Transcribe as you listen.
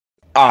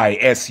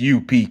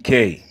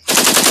ISUPK.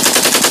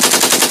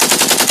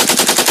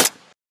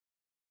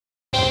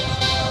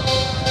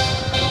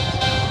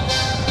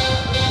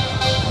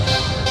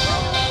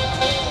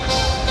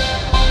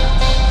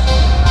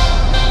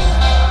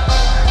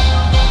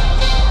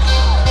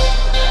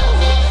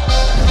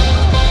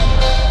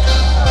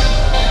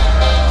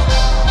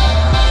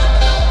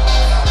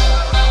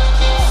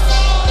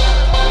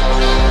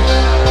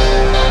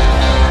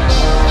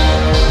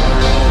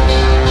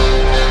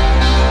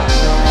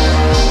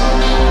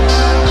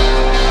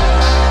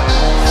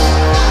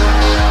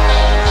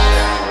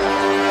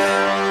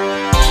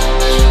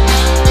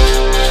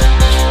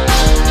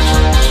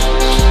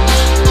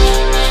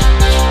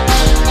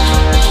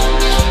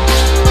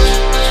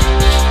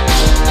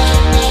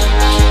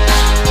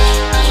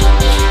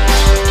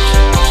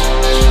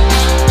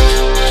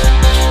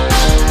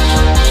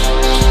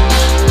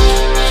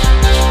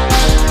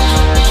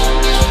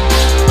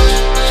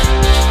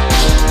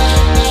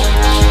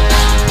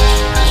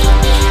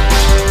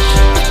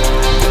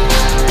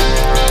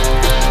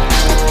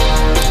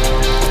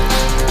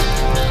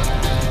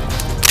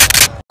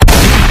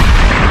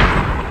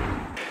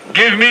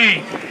 Give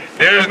me,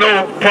 there's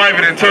no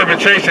private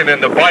interpretation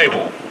in the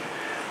Bible.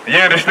 You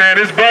understand?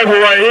 This Bible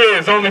right here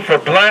is only for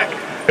Black,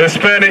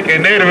 Hispanic,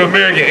 and Native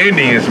American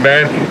Indians,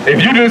 man.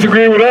 If you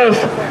disagree with us,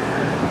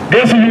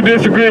 guess who you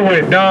disagree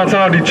with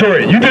downtown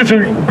Detroit? You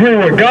disagree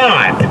with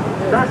God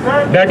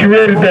that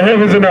created the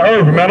heavens and the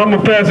earth, man. I'm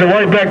going to pass it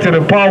right back to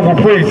the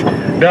powerful priest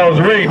that was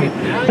reading.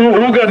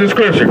 Who got the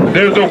scripture?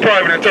 There's no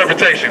private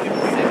interpretation.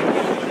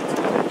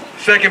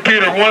 2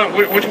 Peter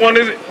 1, which one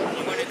is it?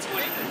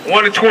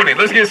 1 and 20.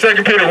 Let's get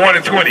 2 Peter 1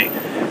 and 20.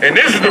 And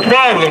this is the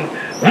problem.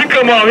 We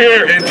come out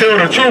here and tell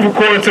the truth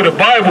according to the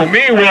Bible.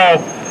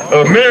 Meanwhile,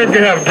 America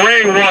have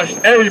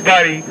brainwashed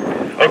everybody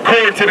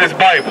according to this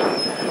Bible.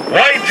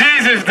 White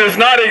Jesus does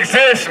not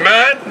exist,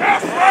 man.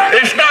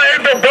 It's not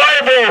in the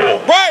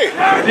Bible. Right.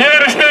 You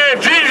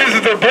understand?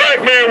 Jesus is a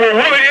black man with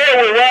woolly hair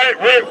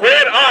with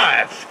red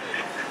eyes.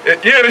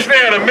 You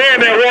understand? A man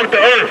that walked the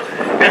earth.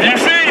 If you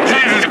see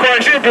Jesus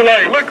Christ, you'll be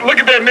like,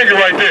 look at that nigga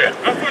right there.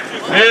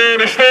 You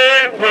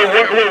understand?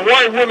 With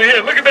white woolly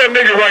hair. Look at that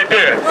nigga right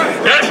there.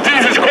 That's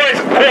Jesus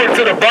Christ according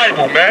to the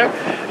Bible, man.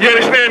 You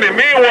understand? And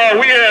meanwhile,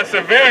 we had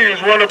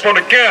civilians run up on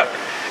the camp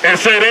and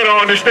say they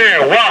don't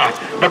understand. Why?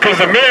 Because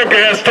America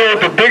has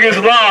told the biggest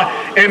lie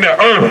in the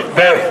earth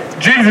that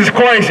Jesus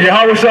Christ,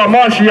 Yahweh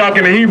Mashiach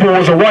in the Hebrew,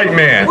 was a white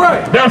man.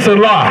 Right. That's a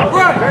lie.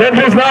 Right. That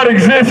does not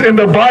exist in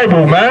the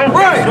Bible, man.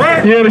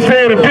 Right. You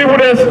understand? The people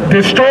that's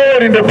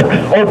destroyed and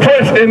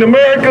oppressed in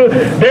America,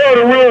 they are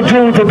the real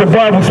Jews that the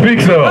Bible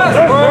speaks of.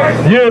 Right.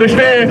 You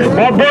understand?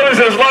 My brothers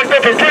that's locked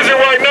up in prison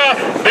right now,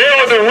 they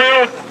are the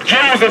real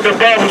Jews that the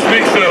Bible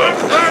speaks of.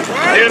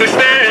 You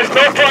understand? There's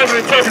no private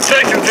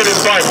interpretation to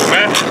this Bible,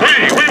 man.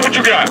 Read what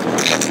you got. 2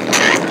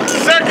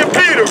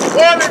 Peter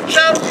 1 and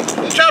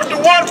chapter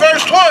 1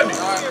 verse 20.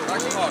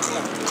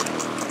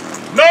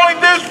 Knowing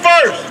this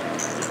first,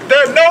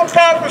 that no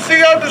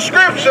prophecy of the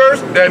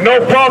scriptures. That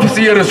no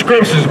prophecy of the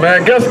scriptures,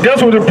 man.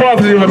 Guess what the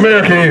prophecy of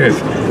America is?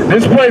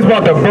 This place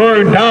about to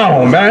burn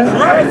down, man.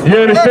 Right. You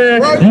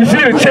understand? Right. You see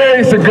the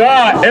chariots of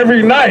God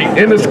every night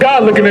in the sky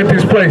looking at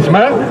this place,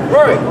 man.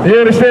 Right. You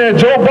understand?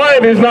 Joe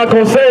Biden is not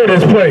gonna save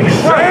this place.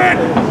 Right.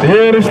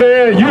 You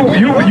understand?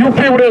 You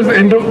people that's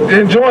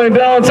enjoying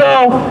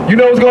downtown, you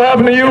know what's gonna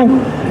happen to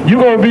you? You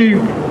gonna be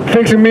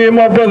fixing me and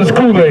my brother's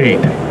Kool-Aid.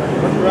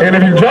 And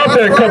if you drop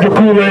that cup of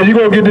Kool-Aid, you're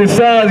going to get this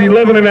size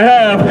 11 and a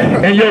half,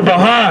 and you're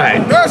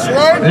behind. That's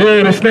right. You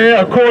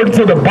understand? According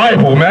to the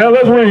Bible, man.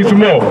 Let's read some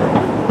more.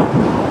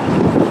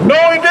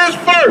 Knowing this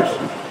first,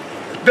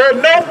 that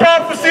no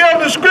prophecy of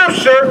the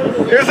scripture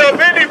is of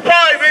any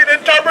private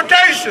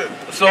interpretation.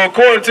 So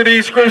according to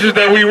these scriptures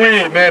that we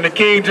read, man, the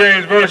King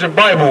James Version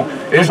Bible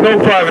is no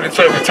private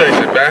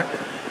interpretation, man.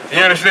 You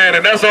understand?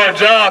 And that's our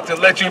job, to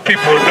let you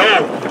people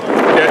know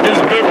that this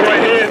book right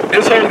here,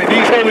 these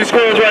holy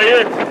scrolls right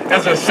here,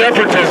 is a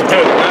separatist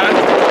book, man.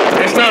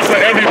 It's not for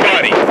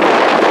everybody.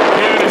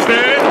 You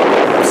understand?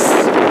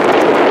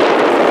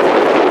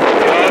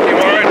 You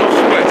all right? No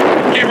sweat.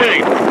 Keep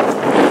reading.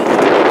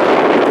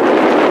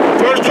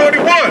 Verse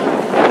 21.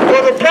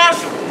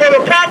 For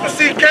the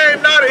prophecy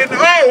came not in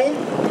old.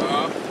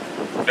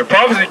 The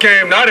prophecy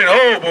came not in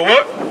old, but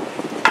what?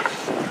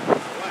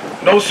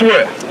 No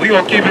sweat. We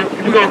gonna keep it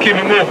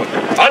moving.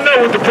 I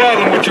know what the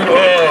problem with you,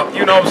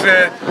 you know what I'm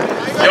saying,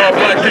 y'all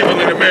black people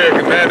in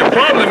America, man. The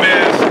problem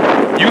is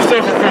you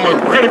suffer from a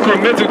critical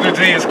mental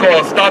disease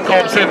called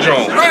Stockholm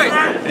Syndrome.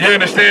 You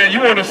understand?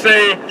 You want to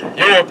say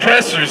your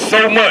oppressors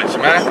so much,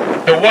 man.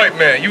 The white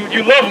man.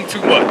 You love them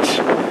too much.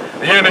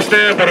 You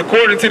understand? But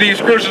according to these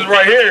scriptures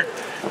right here,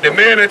 the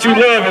man that you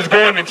love is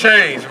going to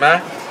change,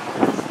 man.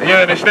 You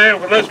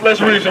understand? Well,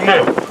 let's read some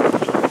more.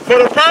 For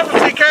the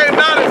prophecy came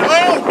not in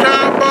old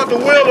time by the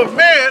will of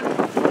men,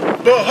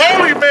 but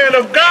holy men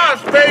of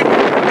God spake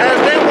as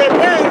they were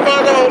moved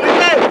by the Holy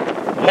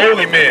Ghost.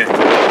 Holy men.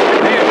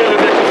 These brothers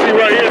that you see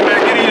right here, man,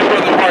 get these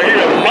brothers right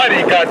here.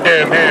 Mighty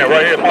goddamn hand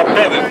right here, my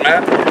brothers,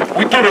 man.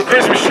 We threw the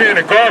Christmas tree in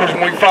the garbage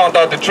when we found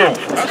out the truth.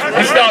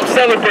 We stopped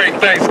celebrate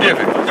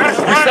Thanksgiving.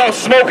 We stopped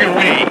smoking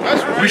weed.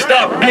 We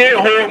stopped being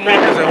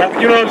whoremongers and,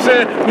 you know what I'm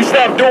saying? We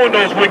stopped doing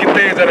those wicked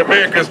things that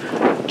America's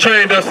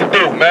trained us to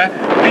do, man.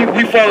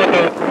 We follow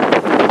the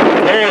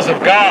laws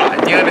of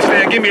God. You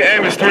understand? Give me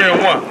Amos 3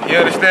 and 1. You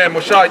understand,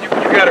 Mashah? You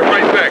got it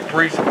right back,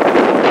 priest. Such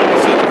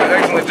an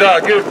excellent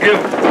job. Give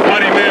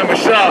mighty man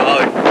Mashah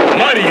a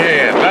mighty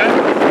hand, man.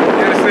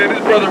 You understand?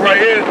 This brother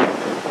right here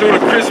threw the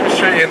Christmas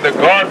tree in the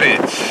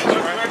garbage.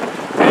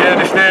 You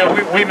understand?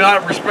 We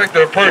not respect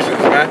their persons,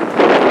 man.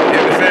 You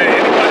understand?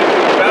 Anybody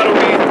battle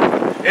me?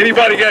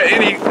 Anybody got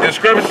any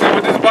discrepancies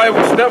with this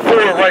Bible? Step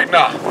forward right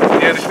now.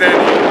 You understand?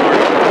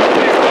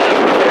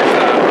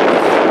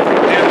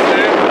 You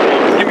understand?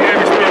 Give me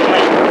Amos 3 and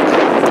 1.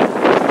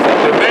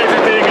 The major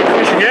thing in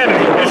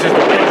Christianity, which is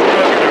the worst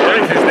drug in the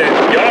earth, is that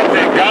y'all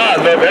think God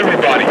love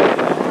everybody.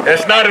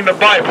 That's not in the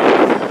Bible.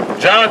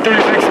 John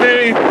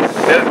 3:16,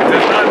 that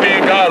does not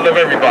mean God love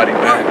everybody,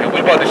 man. And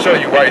we're about to show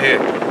you right here.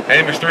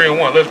 Amos 3 and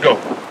 1. Let's go.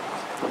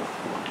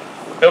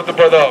 Help the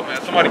brother out,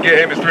 man. Somebody get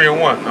Amos 3 and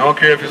 1. I don't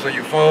care if it's on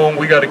your phone.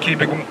 We got to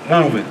keep it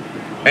moving.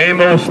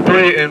 Amos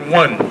 3 and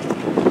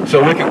 1.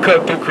 So we can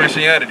cut through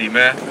Christianity,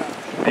 man.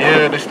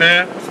 You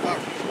understand?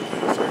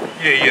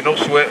 Yeah, no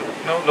sweat.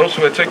 No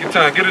sweat. Take your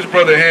time. Get this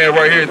brother a hand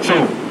right here,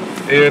 too.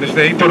 You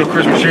understand? He threw the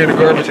Christmas tree in the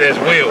garbage as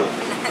well.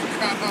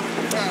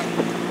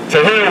 To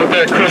hell with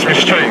that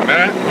Christmas tree,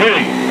 man.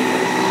 Read.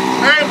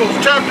 Amos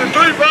chapter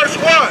 3 verse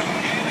 1.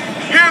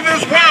 Hear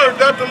this word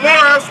that the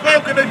Lord has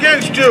spoken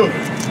against you,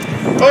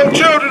 O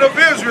children of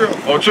Israel.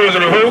 O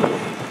children of who?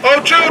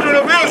 O children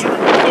of Israel.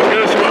 So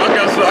guess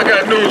what? I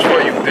got news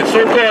for you. The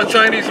so-called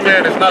Chinese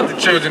man is not the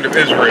children of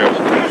Israel.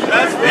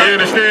 You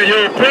understand?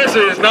 Your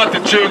oppressor is not the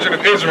children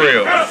of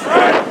Israel.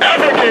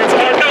 Africans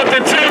are not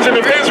the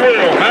children of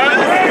Israel, man.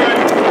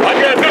 I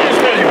got news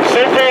for you.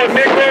 So-called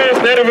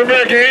Negroes, Native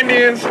American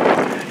Indians,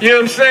 you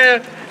know what I'm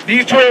saying?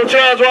 These 12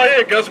 tribes right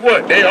here, guess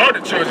what? They are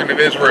the children of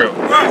Israel.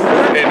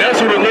 And that's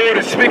who the Lord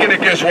is speaking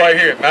against right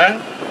here,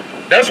 man.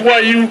 That's why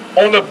you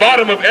on the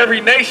bottom of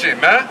every nation,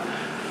 man.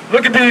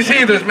 Look at these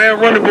heathens, man,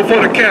 running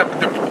before the camp,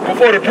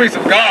 before the priests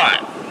of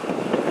God.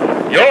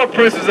 Y'all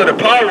princes of the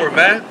power,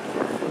 man.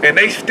 And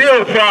they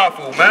still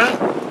prideful, man.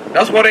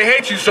 That's why they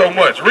hate you so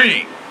much.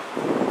 Read.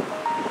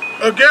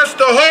 Against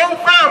the whole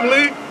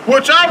family,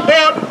 which I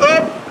brought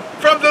up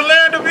from the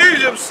land of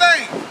Egypt,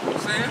 saying,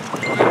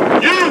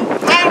 you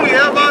only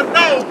have I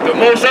known. The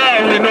Most High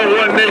only know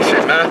one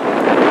nation, man.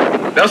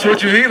 That's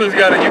what you heathens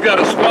gotta, you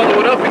gotta swallow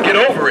it up and get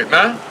over it,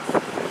 man.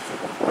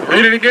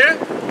 Read it again.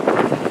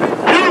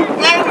 You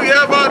only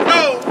have I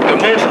known. The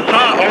Most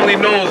High only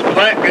knows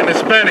black and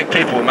Hispanic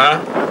people,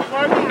 man.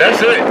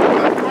 That's it.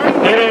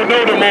 He don't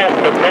know the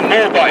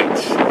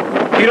Moabites.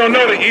 He don't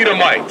know the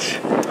Edomites.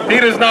 He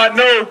does not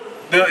know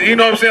you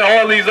know what I'm saying,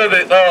 all these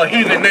other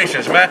heathen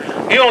nations, man.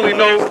 He only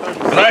knows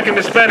black and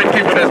Hispanic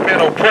people that's been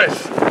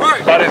oppressed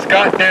by this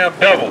goddamn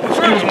devil.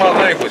 Excuse my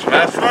language,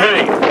 man.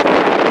 Read.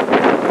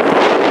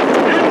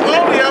 You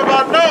only have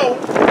I known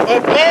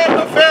of all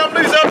the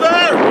families of the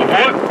earth. Of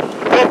what?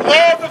 Of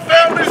all the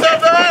families of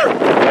the earth.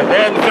 Of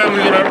all the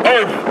families of the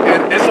earth.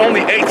 And it's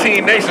only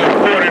 18 nations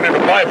recorded in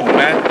the Bible,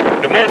 man.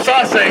 The Most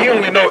High say he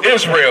only know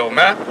Israel,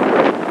 man.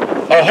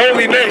 A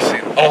holy nation,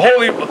 a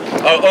royal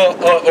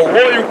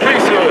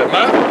priesthood,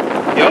 man.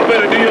 Y'all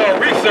better do your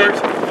research.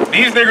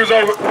 These Negroes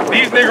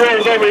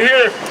over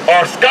here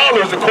are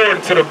scholars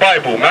according to the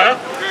Bible, man.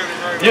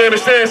 You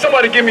understand?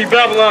 Somebody give me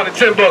Babylon and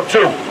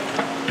Timbuktu.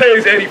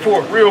 Page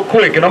 84, real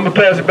quick, and I'm gonna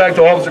pass it back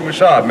to Officer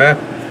Mashad, man,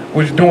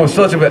 which is doing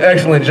such of an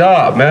excellent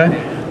job, man.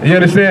 You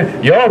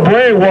understand? Y'all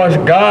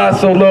brainwashed God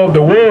so loved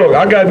the world.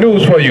 I got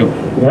news for you.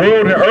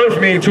 World and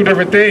earth mean two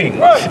different things.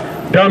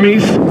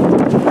 Dummies.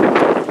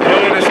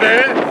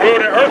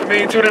 World and earth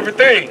mean two different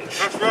things.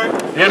 That's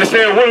right. You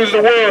understand? What is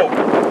the world?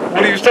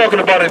 What he was talking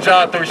about in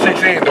John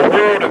 3:16? The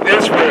world of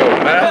Israel,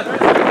 man.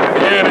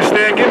 You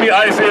understand? Give me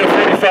Isaiah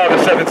 45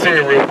 and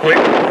 17 real quick.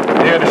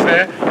 You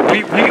understand?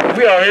 We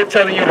are here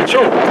telling you the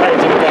truth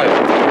according to the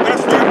Bible.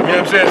 That's right. You know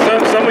what I'm saying?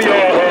 Some of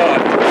y'all,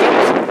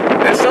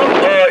 and some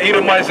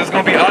Edomites is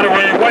going to be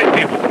honorary white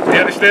people. You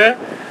understand?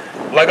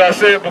 Like I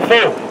said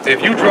before,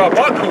 if you drop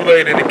my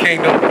Kool-Aid in the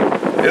kingdom,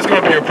 it's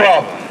going to be a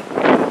problem.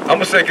 I'm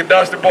going to say,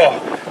 Kadash the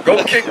ball.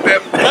 Go kick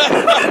that.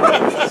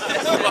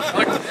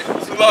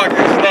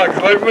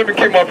 Let me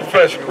keep my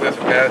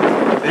professionalism, man.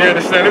 You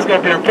understand? It's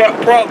going to be a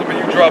problem when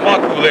you drop my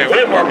Kool-Aid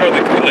or my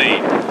brother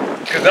Kool-Aid.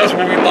 Because that's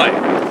what we like.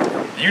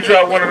 You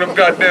drop one of them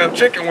goddamn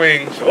chicken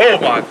wings. Oh,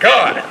 my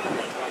God.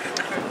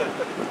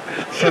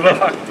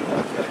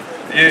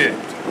 Yeah.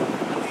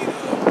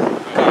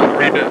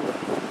 Read that.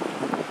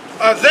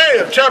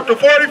 Isaiah chapter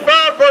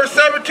 45 verse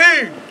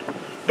 17.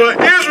 But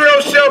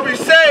Israel shall be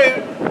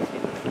saved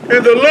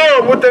in the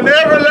Lord with an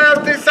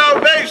everlasting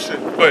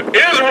salvation. But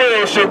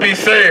Israel shall be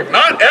saved,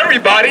 not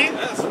everybody.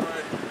 That's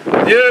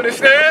right. You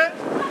understand?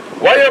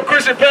 Why your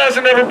Christian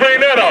pastor never bring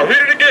that out?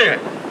 Read it again.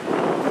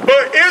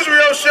 But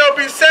Israel shall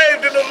be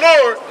saved in the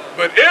Lord.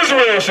 But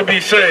Israel shall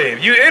be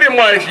saved. You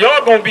Edomites,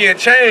 y'all gonna be in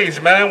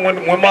chains, man, when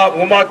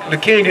the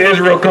king of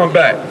Israel come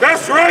back.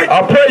 That's right.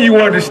 I pray you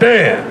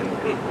understand.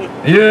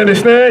 You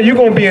understand? You're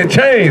going to be in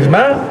chains,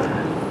 man.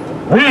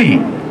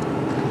 Read.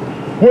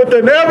 With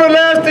an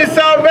everlasting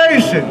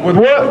salvation. With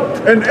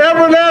what? An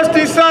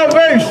everlasting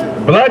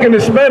salvation. Black and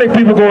Hispanic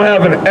people going to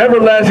have an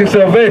everlasting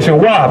salvation.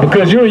 Why?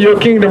 Because you're in your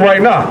kingdom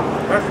right now.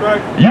 That's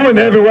right. You in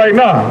heaven right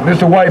now,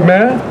 Mr. White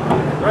Man.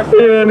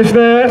 You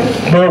understand?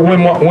 But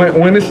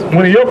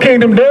when your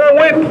kingdom done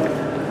with,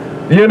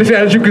 you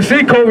understand? As you can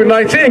see,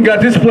 COVID-19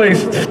 got this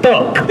place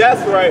stuck.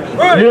 That's right.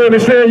 You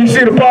understand? You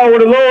see the power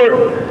of the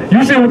Lord.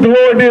 You see what the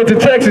Lord did to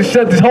Texas,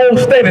 shut this whole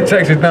state of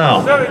Texas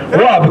down.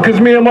 Why? Because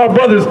me and my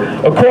brothers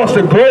across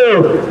the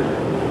globe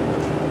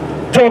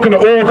talking the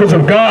oracles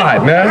of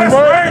God, man. That's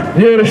right.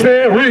 You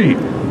understand? Read.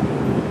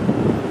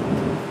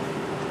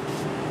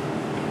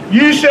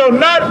 You shall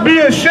not be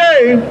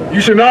ashamed. You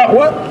should not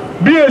what?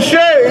 Be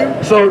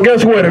ashamed. So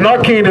guess what? In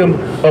our kingdom,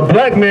 a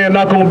black man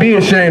not going to be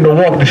ashamed to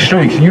walk the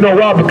streets. You know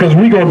why? Because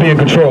we going to be in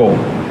control.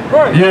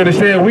 Right. You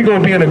understand? We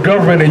going to be in the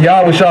government of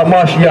Yahweh Shah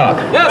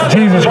Mashiach. Yes.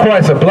 Jesus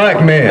Christ, a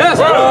black man. Yes.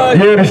 Right.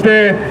 You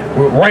understand?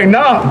 Right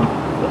now,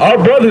 our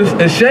brothers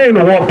ashamed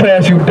to walk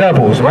past you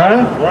devils,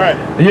 man.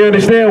 Right. You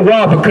understand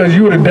why? Because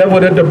you the devil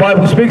that the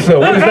Bible speaks of.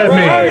 What does that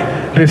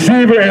mean?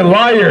 Deceiver and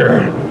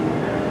liar.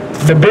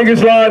 The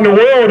biggest lie in the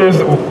world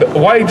is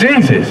white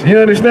Jesus. You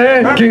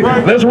understand?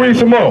 Let's read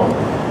some more.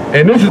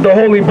 And this is the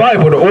Holy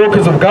Bible, the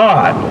oracles of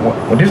God.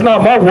 Well, these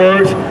not my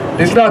words.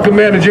 It's not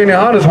Commander Jenny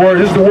Hunter's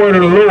words. It's the word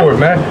of the Lord,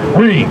 man.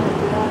 Read.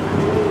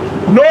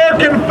 Nor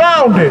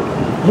confounded,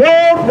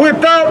 world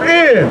without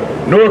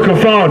end. Nor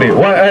confounded.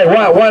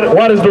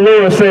 Why does the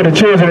Lord say the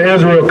children of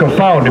Israel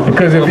confounded?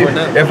 Because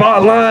if I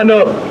line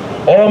up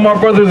all my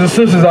brothers and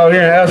sisters out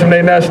here and ask them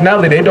their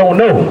nationality, they don't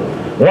know.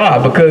 Why?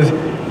 Because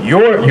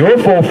your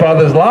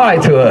forefathers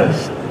lied to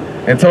us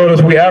and told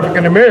us we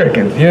African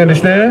Americans. You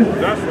understand?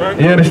 That's right.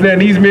 You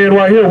understand? These men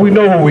right here, we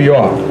know who we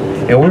are.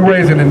 And we're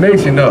raising the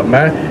nation up,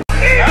 man.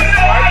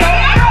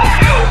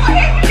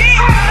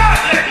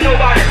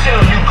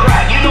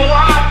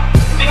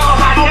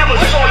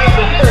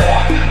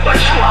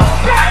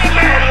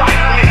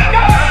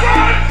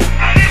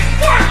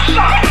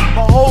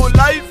 My whole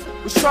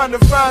life was trying to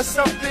find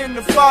something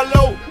to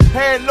follow.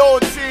 Had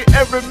loyalty,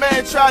 every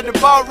man tried to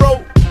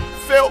borrow.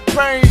 Felt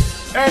pain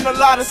and a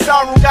lot of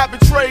sorrow. Got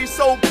betrayed,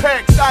 so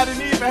packed I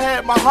didn't even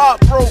have my heart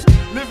broke.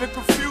 Living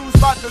confused,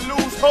 about to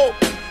lose hope.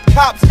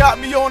 Cops got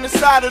me on the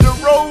side of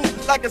the road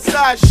like a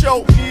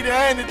sideshow. Need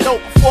an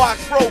antidote before I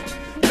croak.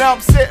 Now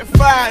I'm setting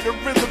fire to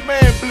rhythm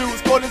man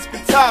blues. Call this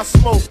guitar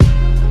smoke.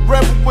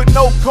 Rebel with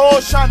no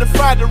cause, trying to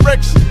find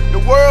direction. The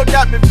world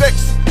got me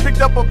vexed.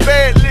 Picked up a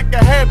bad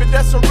liquor habit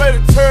that's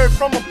hereditary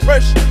from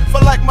oppression.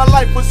 Felt like my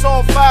life was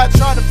on fire,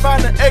 trying to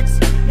find an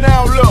exit.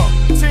 Now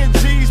look, 10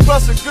 G's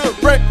plus a good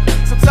record.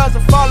 Sometimes a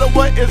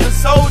follower is a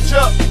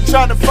soldier,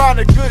 trying to find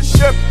a good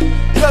shepherd.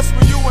 Plus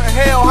when you in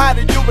hell, how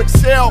do you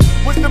excel?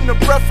 Wisdom the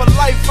breath of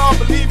life, I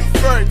don't believe in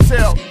fairy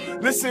tale.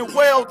 Listen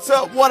well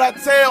to what I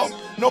tell.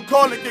 No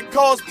calling can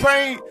cause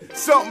pain,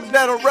 something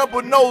that a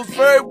rebel knows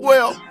very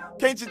well.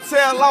 Can't you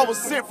tell I was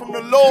sent from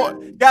the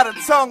Lord? Got a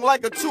tongue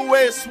like a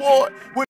two-edged sword.